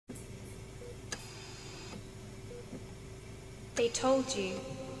They told you,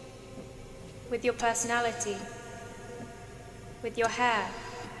 with your personality, with your hair,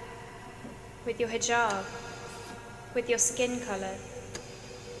 with your hijab, with your skin colour,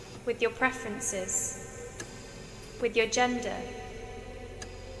 with your preferences, with your gender.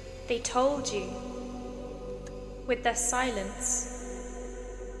 They told you, with their silence,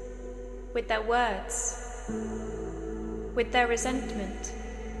 with their words, with their resentment,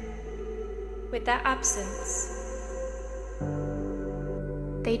 with their absence.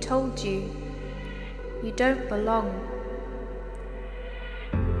 They told you, you don't belong.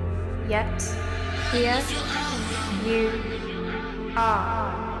 Yet, here you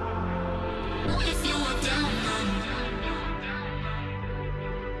are.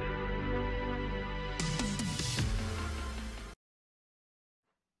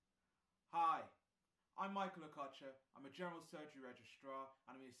 Hi, I'm Michael Okacha. I'm a General Surgery Registrar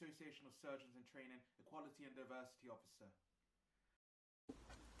and I'm the Association of Surgeons in Training Equality and Diversity Officer.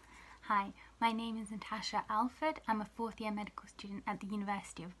 Hi, my name is Natasha Alford. I'm a fourth year medical student at the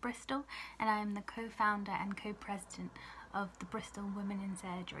University of Bristol and I am the co-founder and co-president of the Bristol Women in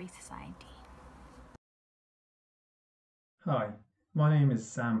Surgery Society. Hi, my name is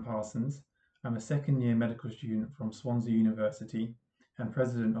Sam Parsons. I'm a second year medical student from Swansea University and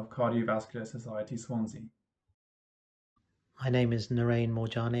president of Cardiovascular Society Swansea. My name is Narain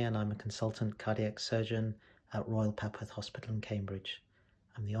Morjani and I'm a consultant cardiac surgeon at Royal Papworth Hospital in Cambridge.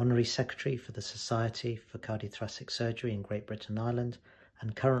 I'm the Honorary Secretary for the Society for Cardiothoracic Surgery in Great Britain and Ireland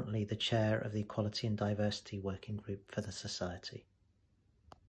and currently the Chair of the Equality and Diversity Working Group for the Society.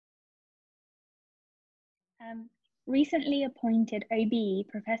 Recently appointed OBE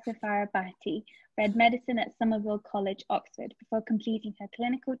Professor Farah Bhatti read medicine at Somerville College, Oxford, before completing her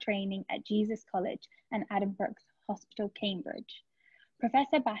clinical training at Jesus College and Addenbrooke's Hospital, Cambridge.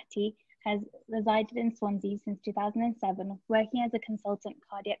 Professor Bhatti has resided in Swansea since 2007, working as a consultant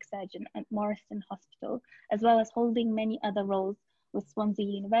cardiac surgeon at Morriston Hospital, as well as holding many other roles with Swansea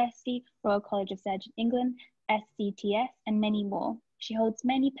University, Royal College of Surgeons England, SCTS, and many more. She holds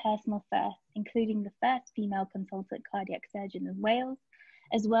many personal firsts, including the first female consultant cardiac surgeon in Wales,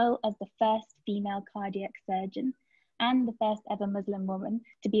 as well as the first female cardiac surgeon and the first ever Muslim woman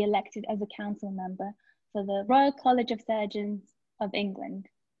to be elected as a council member for the Royal College of Surgeons of England.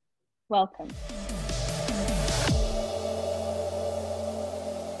 Welcome.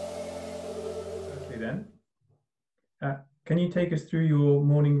 Okay then, can you take us through your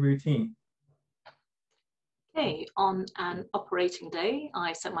morning routine? Okay, on an operating day,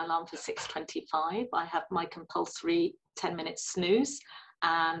 I set my alarm for 6:25. I have my compulsory 10-minute snooze,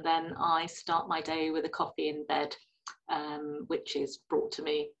 and then I start my day with a coffee in bed, which is brought to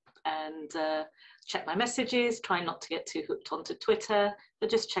me, and check my messages, try not to get too hooked onto Twitter, but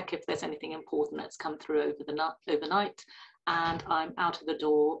just check if there's anything important that's come through overnight. And I'm out of the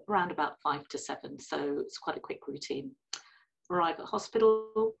door around about 5 to 7, so it's quite a quick routine. Arrive at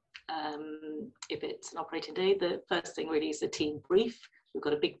hospital. If it's an operating day, the first thing really is a team brief. We've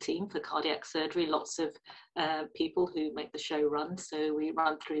got a big team for cardiac surgery, lots of people who make the show run. So we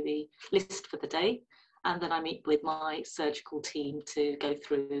run through the list for the day. And then I meet with my surgical team to go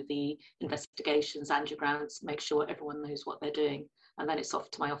through the investigations, angiograms, make sure everyone knows what they're doing. And then it's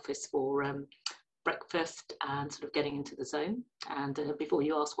off to my office for breakfast and sort of getting into the zone. And before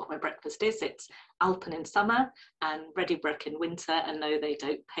you ask what my breakfast is, it's Alpen in summer and Ready Brek in winter, and no, they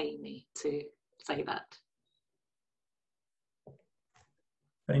don't pay me to say that.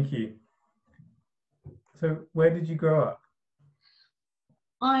 Thank you. So where did you grow up?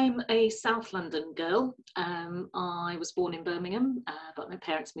 I'm a South London girl. I was born in Birmingham, but my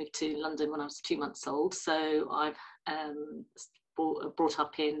parents moved to London when I was 2 months old. So I've brought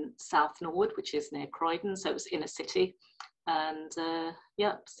up in South Norwood, which is near Croydon, so it was inner city. And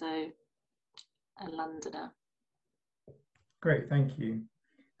yeah, so a Londoner. Great, thank you.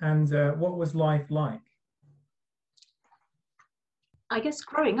 And what was life like? I guess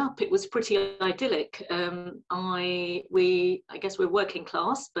growing up, it was pretty idyllic. I guess we're working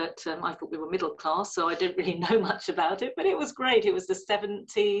class, but I thought we were middle class, so I didn't really know much about it, but it was great. It was the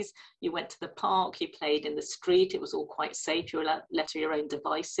 70s. You went to the park, you played in the street. It was all quite safe. You were left to your own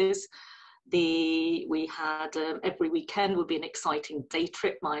devices. We had every weekend would be an exciting day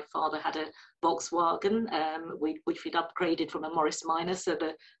trip. My father had a Volkswagen, which we'd upgraded from a Morris Minor, so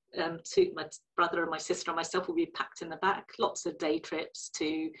my brother and my sister and myself will be packed in the back. Lots of day trips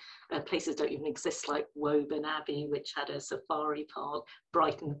to places don't even exist, like Woburn Abbey, which had a safari park,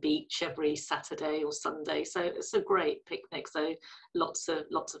 Brighton Beach every Saturday or Sunday. So it's a great picnic. So lots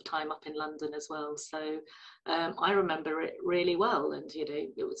of time up in London as well. So I remember it really well, and you know,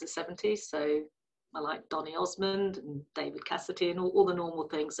 it was the 70s, so I like Donny Osmond and David Cassidy and all the normal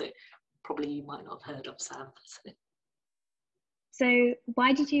things that probably you might not have heard of, Sam. So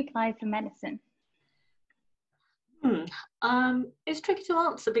why did you apply for medicine? It's tricky to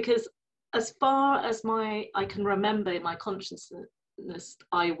answer because as far as I can remember in my consciousness,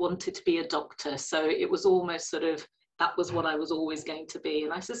 I wanted to be a doctor. So it was almost sort of, that was what I was always going to be.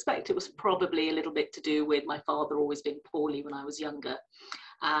 And I suspect it was probably a little bit to do with my father always being poorly when I was younger.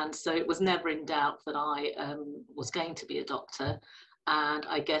 And so it was never in doubt that I was going to be a doctor. And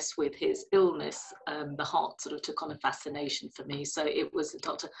I guess with his illness, the heart sort of took on a fascination for me. So it was a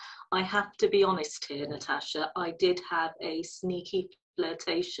doctor. I have to be honest here, Natasha, I did have a sneaky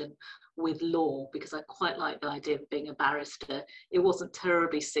flirtation with law because I quite like the idea of being a barrister. It wasn't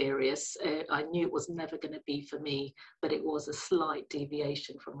terribly serious. I knew it was never going to be for me, but it was a slight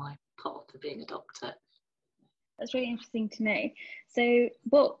deviation from my path to being a doctor. That's really interesting to know. So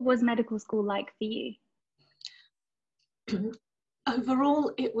what was medical school like for you?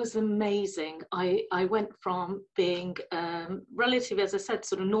 Overall, it was amazing. I went from being relatively, as I said,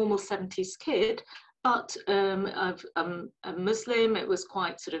 sort of normal 70s kid, but I'm a Muslim. It was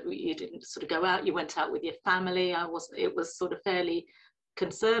quite sort of, you didn't sort of go out, you went out with your family. It was sort of fairly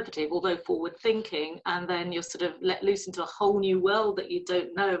conservative, although forward thinking, and then you're sort of let loose into a whole new world that you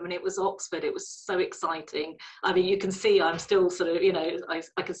don't know. I mean, it was Oxford. It was so exciting. I mean, you can see I'm still sort of, you know,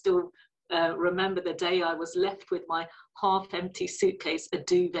 I can still remember the day I was left with my half-empty suitcase, a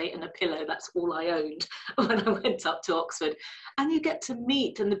duvet and a pillow. That's all I owned when I went up to Oxford. And you get to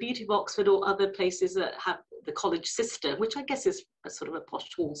meet, and the beauty of Oxford or other places that have the college system, which I guess is a sort of a posh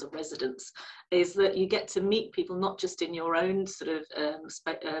halls of residence, is that you get to meet people not just in your own sort of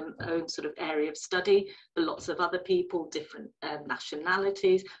own sort of area of study, but lots of other people, different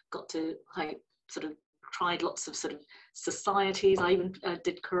nationalities. Got to sort of tried lots of sort of societies. I even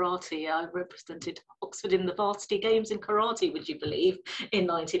did karate. I represented Oxford in the varsity games in karate, would you believe, in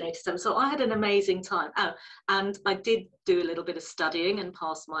 1987. So I had an amazing time. And I did do a little bit of studying and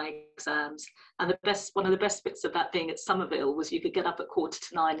pass my exams. And one of the best bits about being at Somerville was you could get up at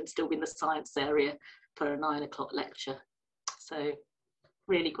 9:15 and still be in the science area for a 9 o'clock lecture. So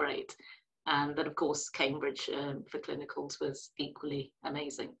really great. And then of course Cambridge for clinicals was equally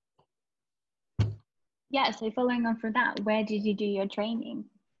amazing. Yeah, so following on from that, where did you do your training?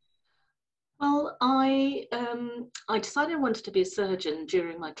 Well, I decided I wanted to be a surgeon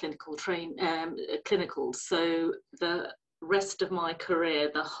during my clinicals. So the rest of my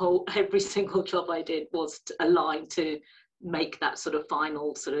career, every single job I did was aligned to make that sort of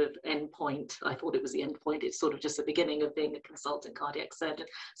final sort of end point. I thought it was the end point. It's sort of just the beginning of being a consultant cardiac surgeon.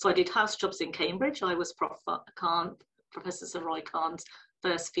 So I did house jobs in Cambridge. I was Professor Sir Roy Khan's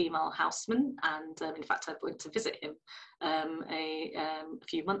first female houseman, and in fact I went to visit him a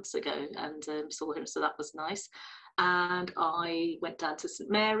few months ago and saw him, so that was nice. And I went down to St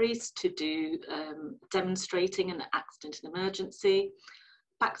Mary's to do demonstrating an accident and emergency,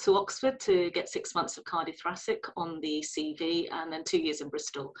 back to Oxford to get 6 months of cardiothoracic on the CV, and then 2 years in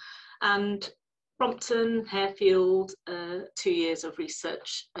Bristol. And Brompton, Harefield, 2 years of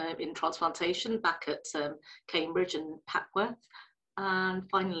research in transplantation back at Cambridge and Papworth. And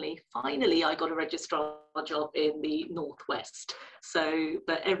finally, I got a registrar job in the Northwest. So,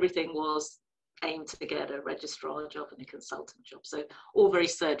 but everything was aimed to get a registrar job and a consultant job. So all very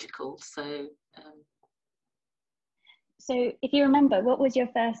surgical. So, so if you remember, what was your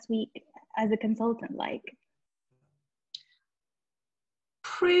first week as a consultant like?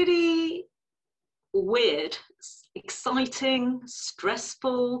 Pretty weird, exciting,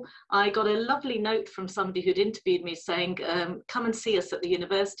 stressful. I got a lovely note from somebody who'd interviewed me saying, come and see us at the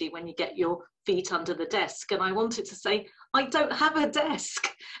university when you get your feet under the desk. And I wanted to say, I don't have a desk.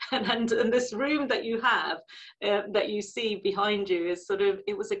 And this room that you have, that you see behind you is sort of,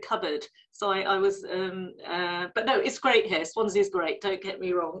 it was a cupboard. So I was, but no, it's great here. Swansea is great, don't get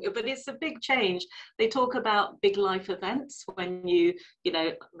me wrong. But it's a big change. They talk about big life events when you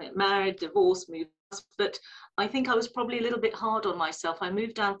know, married, divorced, moved. But I think I was probably a little bit hard on myself. I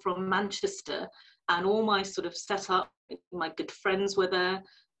moved down from Manchester and all my sort of setup, my good friends were there.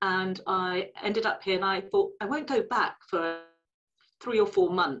 And I ended up here and I thought, I won't go back for 3 or 4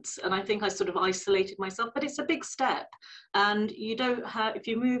 months. And I think I sort of isolated myself, but it's a big step. And you don't have, if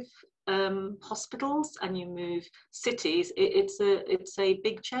you move hospitals and you move cities, it's a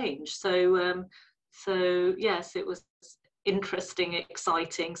big change. So, so yes, it was interesting,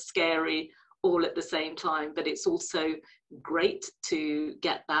 exciting, scary, all at the same time, but it's also great to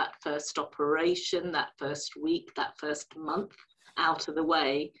get that first operation, that first week, that first month out of the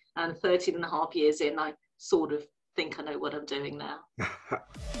way. And 13.5 years in, I sort of think I know what I'm doing now.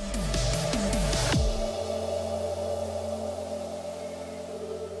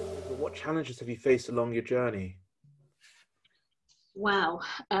 challenges have you faced along your journey? Wow,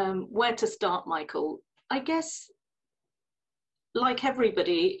 where to start, Michael? I guess, like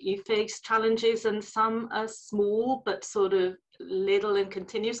everybody, you face challenges, and some are small but sort of little and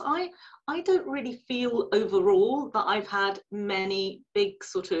continuous. I don't really feel overall that I've had many big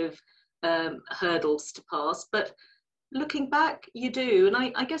sort of hurdles to pass, but looking back, you do. And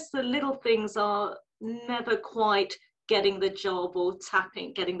I guess the little things are never quite getting the job, or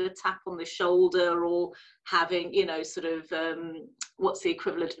getting the tap on the shoulder, or having, you know, sort of what's the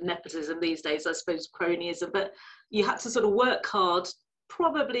equivalent of nepotism these days? I suppose cronyism. But you had to sort of work hard,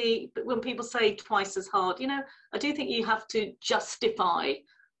 probably, but when people say twice as hard, you know, I do think you have to justify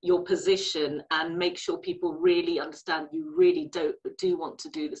your position and make sure people really understand you really do want to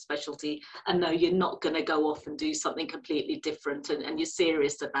do the specialty, and know you're not going to go off and do something completely different, and you're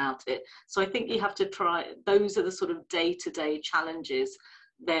serious about it. So I think you have to try. Those are the sort of day-to-day challenges.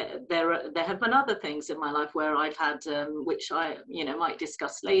 There have been other things in my life where I've had, which I, you know, might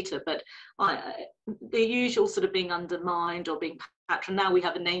discuss later, but the usual sort of being undermined or being patroned. Now we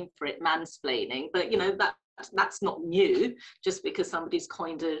have a name for it, mansplaining, but you know, that's not new, just because somebody's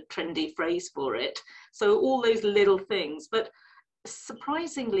coined a trendy phrase for it. So all those little things. But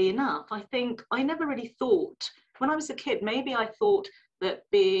surprisingly enough, I think I never really thought, when I was a kid, maybe I thought that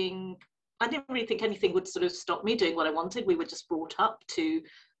I didn't really think anything would sort of stop me doing what I wanted. We were just brought up to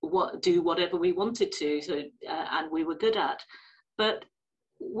do whatever we wanted to, so, and we were good at. But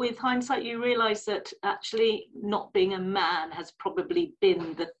with hindsight, you realise that actually not being a man has probably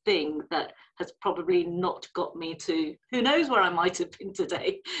been the thing that has probably not got me to, who knows where I might have been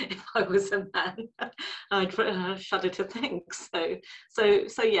today if I was a man. I'd shudder to think.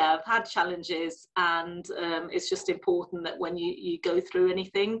 So yeah, I've had challenges, and it's just important that when you go through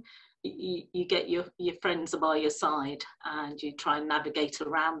anything, you get your friends by your side, and you try and navigate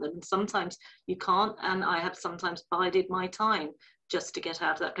around them. And sometimes you can't, and I have sometimes bided my time just to get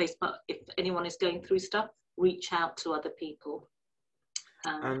out of that place. But if anyone is going through stuff, reach out to other people.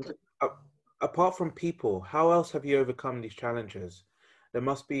 And apart from people, how else have you overcome these challenges? There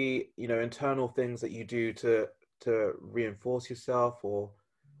must be, you know, internal things that you do to reinforce yourself or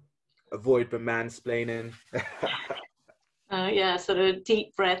avoid the mansplaining. Yeah, sort of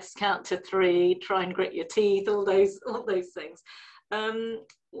deep breaths, count to 3, try and grit your teeth, all those things.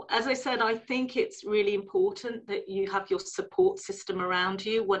 As I said, I think it's really important that you have your support system around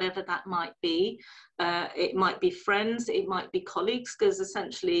you, whatever that might be. It might be friends, it might be colleagues, because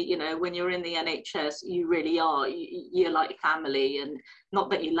essentially, you know, when you're in the NHS, you really are, you're like family. And not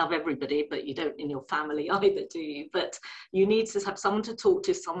that you love everybody, but you don't in your family either, do you? But you need to have someone to talk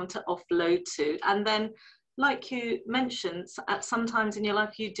to, someone to offload to. And then, like you mentioned, at some times in your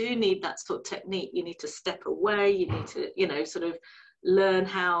life, you do need that sort of technique. You need to step away, you need to, you know, sort of learn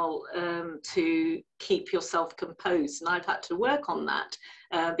how to keep yourself composed. And I've had to work on that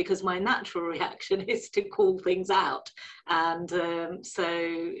because my natural reaction is to call things out. And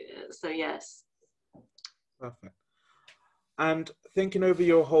so yes. Perfect. And thinking over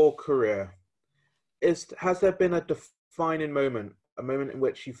your whole career, has there been a defining moment, a moment in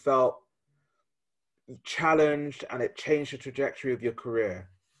which you felt challenged and it changed the trajectory of your career?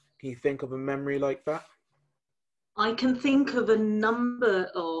 Can you think of a memory like that? I can think of a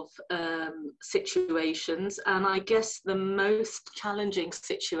number of situations, and I guess the most challenging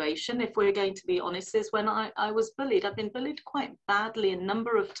situation, if we're going to be honest, is when I was bullied. I've been bullied quite badly a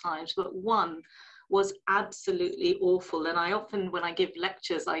number of times, but one was absolutely awful. And I often, when I give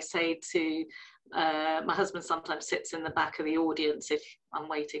lectures, I say to my husband sometimes sits in the back of the audience if I'm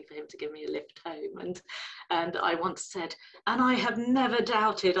waiting for him to give me a lift home, and I once said, and I have never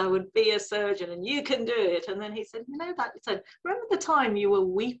doubted I would be a surgeon and you can do it. And then he said, you know, that, he said, remember the time you were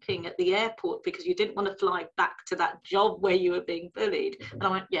weeping at the airport because you didn't want to fly back to that job where you were being bullied? And I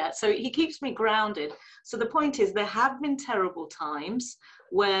went, yeah. So he keeps me grounded. So the point is, there have been terrible times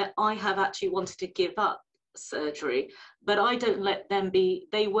where I have actually wanted to give up surgery, but I don't let them be.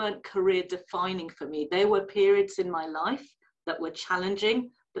 They weren't career defining for me. There were periods in my life that were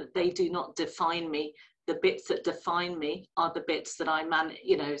challenging, but they do not define me. The bits that define me are the bits that I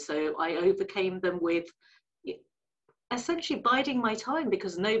you know, so I overcame them with essentially biding my time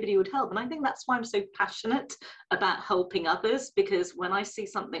because nobody would help. And I think that's why I'm so passionate about helping others, because when I see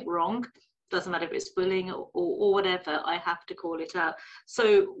something wrong, doesn't matter if it's bullying or whatever, I have to call it out.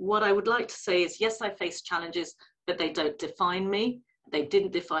 So what I would like to say is, yes, I face challenges, but they don't define me. They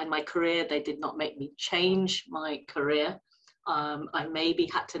didn't define my career. They did not make me change my career. I maybe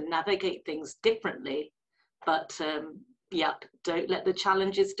had to navigate things differently, but yep, don't let the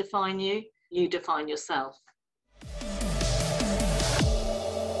challenges define you. You define yourself.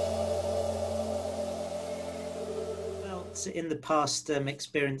 not in the past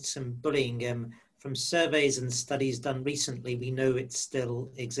experienced some bullying. From surveys and studies done recently, we know it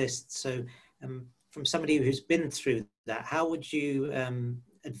still exists. So from somebody who's been through that, how would you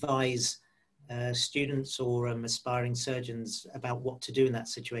advise students or aspiring surgeons about what to do in that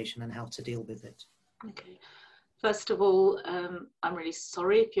situation and how to deal with it? Okay. First of all, I'm really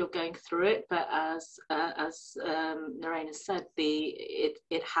sorry if you're going through it, but as Narayne has said,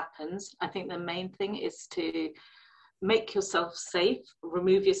 it happens. I think the main thing is to make yourself safe,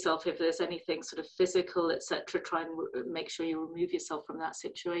 remove yourself if there's anything sort of physical, etc. Try and make sure you remove yourself from that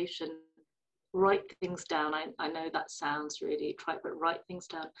situation. Write things down. I know that sounds really trite, but write things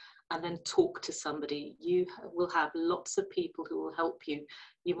down and then talk to somebody. You will have lots of people who will help you.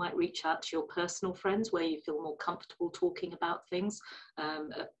 You might reach out to your personal friends where you feel more comfortable talking about things,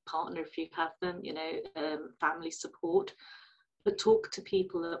 a partner if you have them, you know, family support. But talk to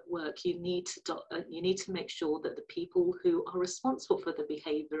people at work. You need to make sure that the people who are responsible for the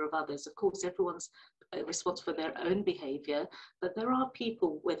behaviour of others, of course, everyone's responsible for their own behaviour, but there are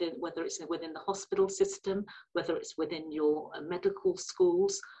people within, whether it's within the hospital system, whether it's within your medical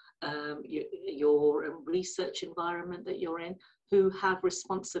schools, your research environment that you're in, who have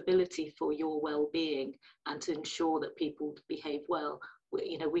responsibility for your well-being and to ensure that people behave well.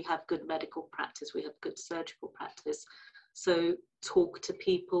 You know, we have good medical practice, we have good surgical practice. So talk to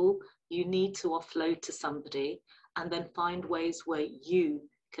people. You need to offload to somebody and then find ways where you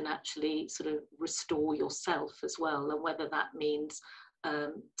can actually sort of restore yourself as well. And whether that means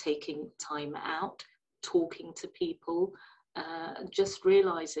taking time out, talking to people, just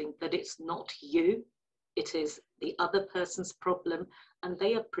realizing that it's not you, it is the other person's problem and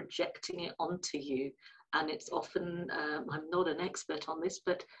they are projecting it onto you. And it's often, I'm not an expert on this,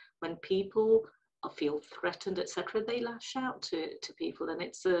 but when people feel threatened, etc., they lash out to people, and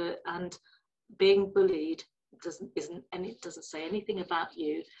it's and being bullied doesn't say anything about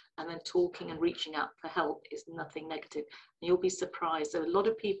you, and then talking and reaching out for help is nothing negative. And you'll be surprised, there are a lot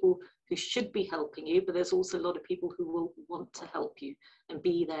of people who should be helping you, but there's also a lot of people who will want to help you and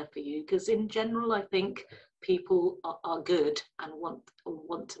be there for you, because in general I think people are good and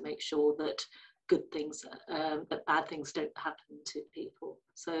want to make sure that good things, that bad things don't happen to people.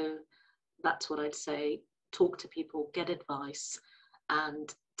 So that's what I'd say. Talk to people, get advice,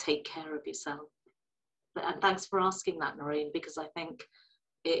 and take care of yourself. And thanks for asking that, Narayne, because I think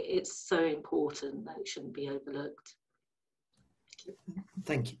it's so important that it shouldn't be overlooked.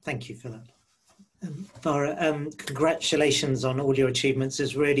 Thank you for that. Farah, congratulations on all your achievements.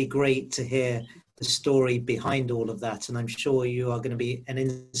 It's really great to hear the story behind all of that, and I'm sure you are going to be an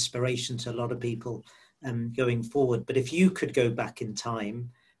inspiration to a lot of people going forward. But if you could go back in time,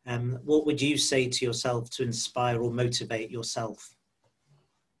 what would you say to yourself to inspire or motivate yourself?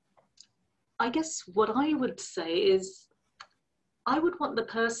 I guess what I would say is I would want the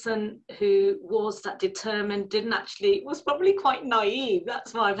person who was that determined, was probably quite naive.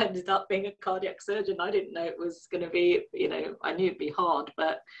 That's why I've ended up being a cardiac surgeon. I didn't know it was going to be, you know, I knew it'd be hard,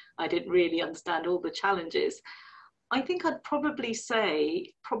 but I didn't really understand all the challenges. I think I'd probably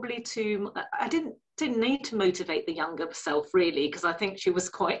say, I didn't need to motivate the younger self really, because I think she was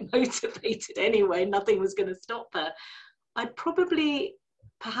quite motivated anyway. Nothing was going to stop her. I'd probably,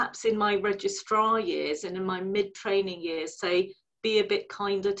 perhaps in my registrar years and in my mid-training years, say, be a bit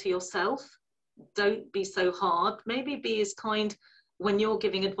kinder to yourself. Don't be so hard. Maybe be as kind when you're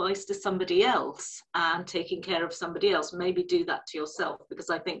giving advice to somebody else and taking care of somebody else. Maybe do that to yourself,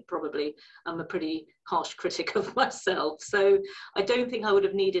 because I think probably I'm a pretty harsh critic of myself. So I don't think I would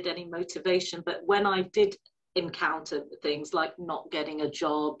have needed any motivation, but when I did encounter things like not getting a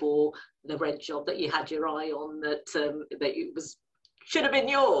job or the red job that you had your eye on that should have been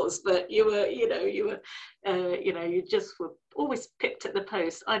yours, but you just were always picked at the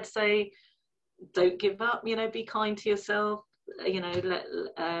post, I'd say don't give up, be kind to yourself, you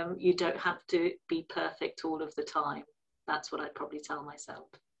don't have to be perfect all of the time. That's what I'd probably tell myself.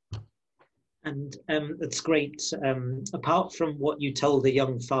 And that's great. Apart from what you told the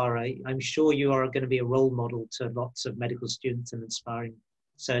young Farah, I'm sure you are going to be a role model to lots of medical students and aspiring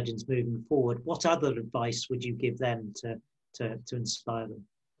surgeons moving forward. What other advice would you give them to inspire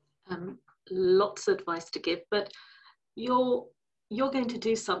them? Lots of advice to give, but you're going to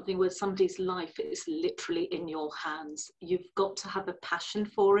do something where somebody's life is literally in your hands. You've got to have a passion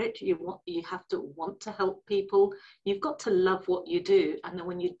for it. You have to want to help people. You've got to love what you do, and then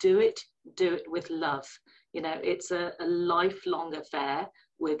when you do it with love. It's a lifelong affair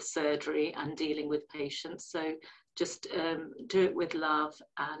with surgery and dealing with patients. So just do it with love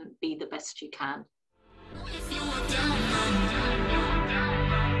and be the best you can.